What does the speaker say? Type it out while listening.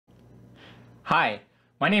Hi,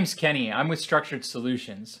 my name's Kenny. I'm with Structured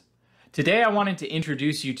Solutions. Today I wanted to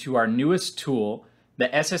introduce you to our newest tool, the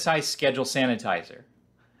SSI Schedule Sanitizer.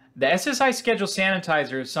 The SSI Schedule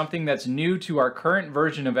Sanitizer is something that's new to our current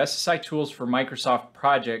version of SSI tools for Microsoft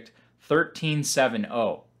Project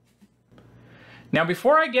 13.7.0. Now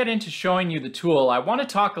before I get into showing you the tool, I want to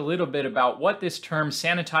talk a little bit about what this term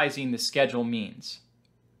sanitizing the schedule means.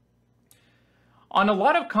 On a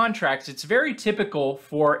lot of contracts, it's very typical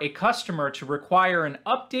for a customer to require an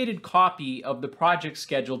updated copy of the project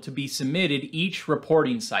schedule to be submitted each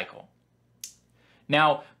reporting cycle.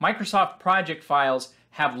 Now, Microsoft project files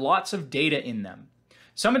have lots of data in them.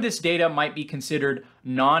 Some of this data might be considered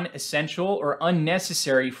non-essential or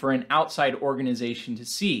unnecessary for an outside organization to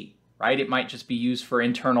see, right? It might just be used for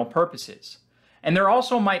internal purposes. And there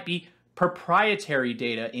also might be proprietary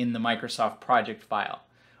data in the Microsoft project file.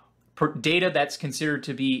 Data that's considered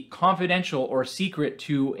to be confidential or secret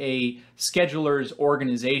to a scheduler's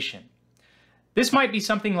organization. This might be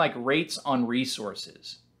something like rates on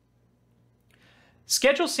resources.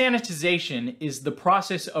 Schedule sanitization is the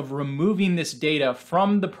process of removing this data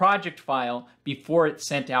from the project file before it's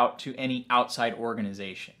sent out to any outside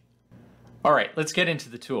organization. All right, let's get into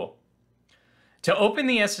the tool. To open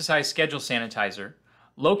the SSI Schedule Sanitizer,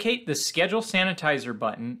 locate the Schedule Sanitizer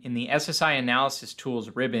button in the SSI Analysis Tools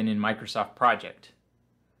ribbon in Microsoft Project.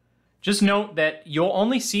 Just note that you'll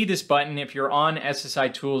only see this button if you're on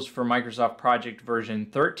SSI Tools for Microsoft Project version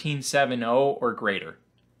 13.7.0 or greater.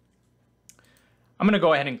 I'm going to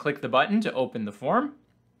go ahead and click the button to open the form,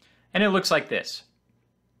 and it looks like this.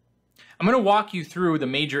 I'm going to walk you through the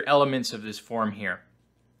major elements of this form here.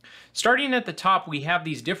 Starting at the top, we have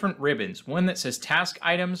these different ribbons, one that says Task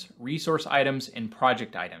Items, Resource Items, and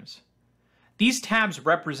Project Items. These tabs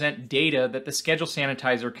represent data that the Schedule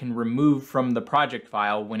Sanitizer can remove from the project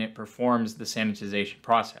file when it performs the sanitization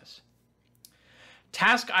process.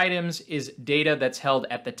 Task Items is data that's held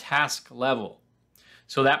at the task level.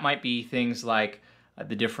 So that might be things like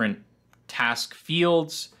the different task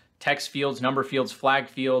fields, text fields, number fields, flag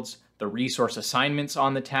fields, the resource assignments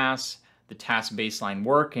on the tasks, the task baseline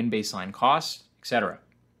work and baseline costs, etc.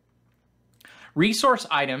 Resource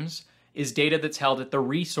items is data that's held at the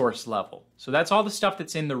resource level. So that's all the stuff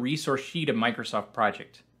that's in the resource sheet of Microsoft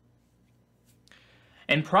Project.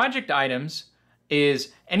 And project items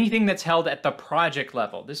is anything that's held at the project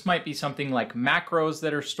level. This might be something like macros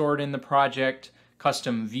that are stored in the project,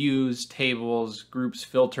 custom views, tables, groups,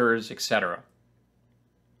 filters, etc.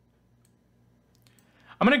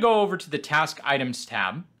 I'm going to go over to the Task Items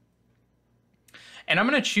tab. And I'm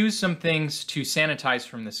going to choose some things to sanitize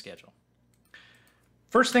from the schedule.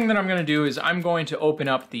 First thing that I'm going to do is I'm going to open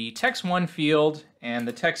up the Text 1 field and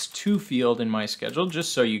the Text 2 field in my schedule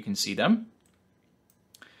just so you can see them.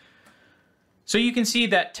 So you can see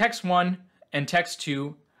that Text 1 and Text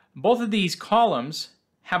 2, both of these columns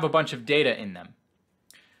have a bunch of data in them.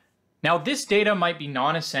 Now this data might be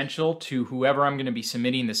non-essential to whoever I'm going to be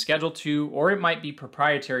submitting the schedule to, or it might be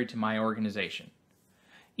proprietary to my organization.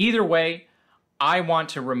 Either way, I want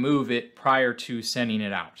to remove it prior to sending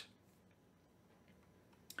it out.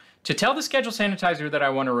 To tell the Schedule Sanitizer that I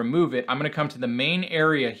want to remove it, I'm going to come to the main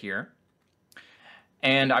area here,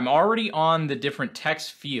 and I'm already on the different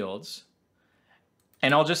text fields,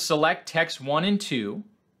 and I'll just select text 1 and 2,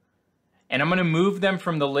 and I'm going to move them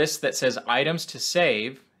from the list that says items to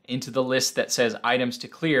save into the list that says items to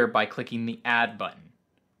clear by clicking the Add button.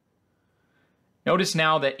 Notice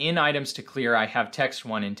now that in items to clear I have text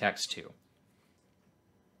 1 and text 2.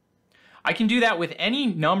 I can do that with any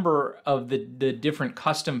number of the different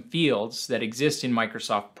custom fields that exist in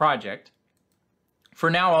Microsoft Project.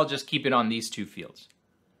 For now, I'll just keep it on these two fields.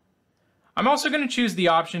 I'm also going to choose the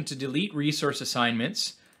option to delete resource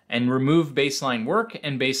assignments and remove baseline work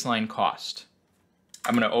and baseline cost.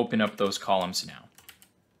 I'm going to open up those columns now.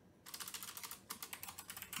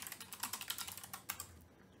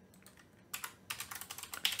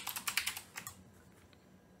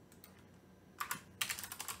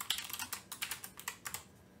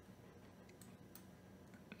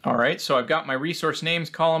 All right, so I've got my resource names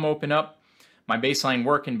column open up, my baseline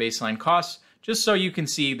work and baseline costs, just so you can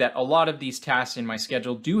see that a lot of these tasks in my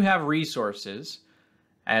schedule do have resources,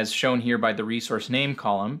 as shown here by the resource name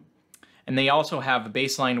column, and they also have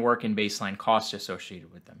baseline work and baseline costs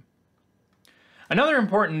associated with them. Another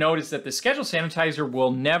important note is that the Schedule Sanitizer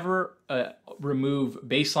will never remove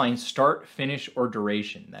baseline start, finish, or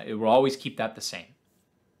duration. It will always keep that the same.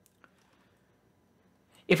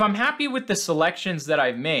 If I'm happy with the selections that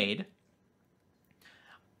I've made,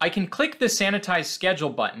 I can click the Sanitize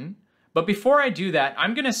Schedule button, but before I do that,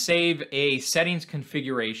 I'm going to save a settings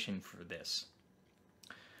configuration for this.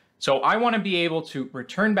 So I want to be able to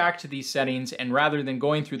return back to these settings, and rather than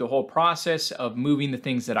going through the whole process of moving the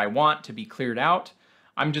things that I want to be cleared out,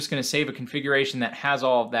 I'm just going to save a configuration that has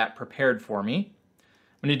all of that prepared for me.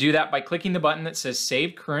 I'm going to do that by clicking the button that says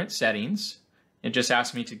Save Current Settings. It just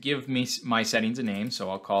asks me to give me my settings a name,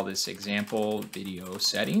 so I'll call this Example Video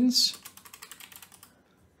Settings.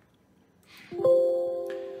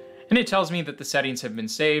 And it tells me that the settings have been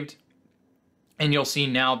saved. And you'll see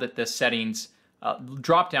now that the settings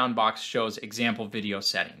drop-down box shows Example Video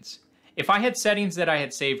Settings. If I had settings that I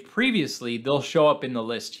had saved previously, they'll show up in the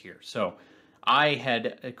list here. So I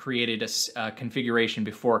had created a configuration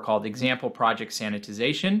before called Example Project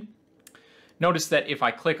Sanitization. Notice that if I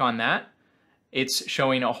click on that, it's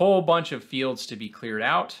showing a whole bunch of fields to be cleared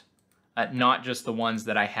out, not just the ones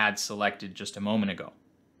that I had selected just a moment ago.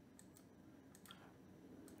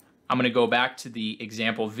 I'm going to go back to the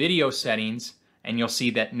Example Video Settings, and you'll see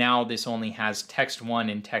that now this only has text 1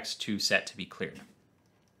 and text 2 set to be cleared.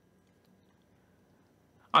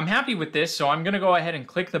 I'm happy with this, so I'm going to go ahead and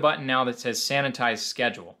click the button now that says Sanitize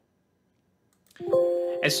Schedule.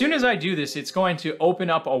 As soon as I do this, it's going to open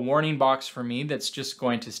up a warning box for me that's just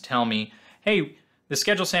going to tell me, hey, the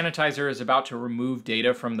Schedule Sanitizer is about to remove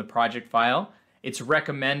data from the project file. It's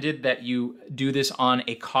recommended that you do this on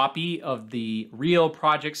a copy of the real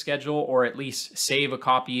project schedule, or at least save a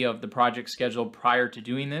copy of the project schedule prior to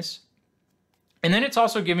doing this. And then it's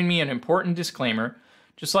also giving me an important disclaimer,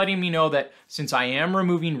 just letting me know that since I am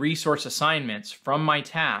removing resource assignments from my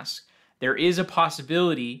task, there is a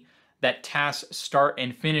possibility that task start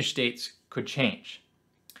and finish dates could change.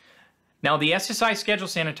 Now, the SSI Schedule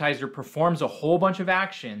Sanitizer performs a whole bunch of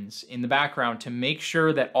actions in the background to make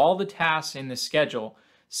sure that all the tasks in the schedule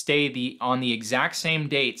stay on the exact same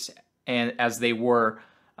dates as they were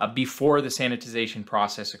before the sanitization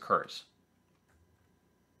process occurs.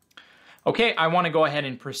 Okay, I want to go ahead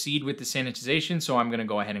and proceed with the sanitization, so I'm going to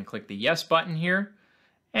go ahead and click the Yes button here,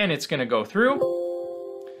 and it's going to go through.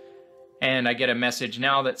 And I get a message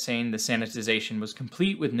now that's saying the sanitization was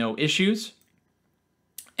complete with no issues.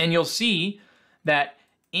 And you'll see that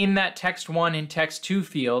in that text 1 and text 2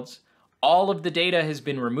 fields, all of the data has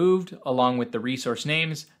been removed along with the resource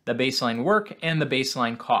names, the baseline work, and the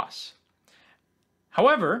baseline costs.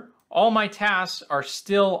 However, all my tasks are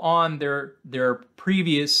still on their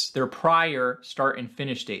prior start and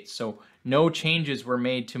finish dates. So no changes were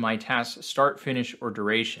made to my task start, finish, or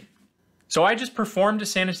duration. So I just performed a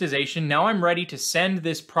sanitization. Now I'm ready to send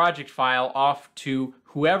this project file off to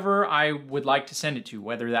whoever I would like to send it to,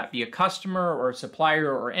 whether that be a customer or a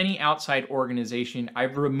supplier or any outside organization.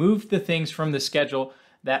 I've removed the things from the schedule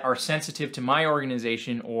that are sensitive to my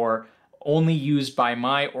organization or only used by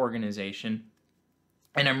my organization,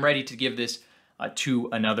 and I'm ready to give this to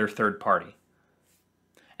another third party.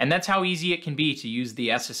 And that's how easy it can be to use the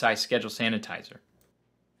SSI Schedule Sanitizer.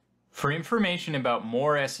 For information about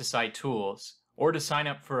more SSI tools, or to sign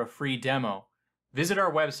up for a free demo, visit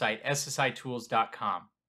our website, ssitools.com.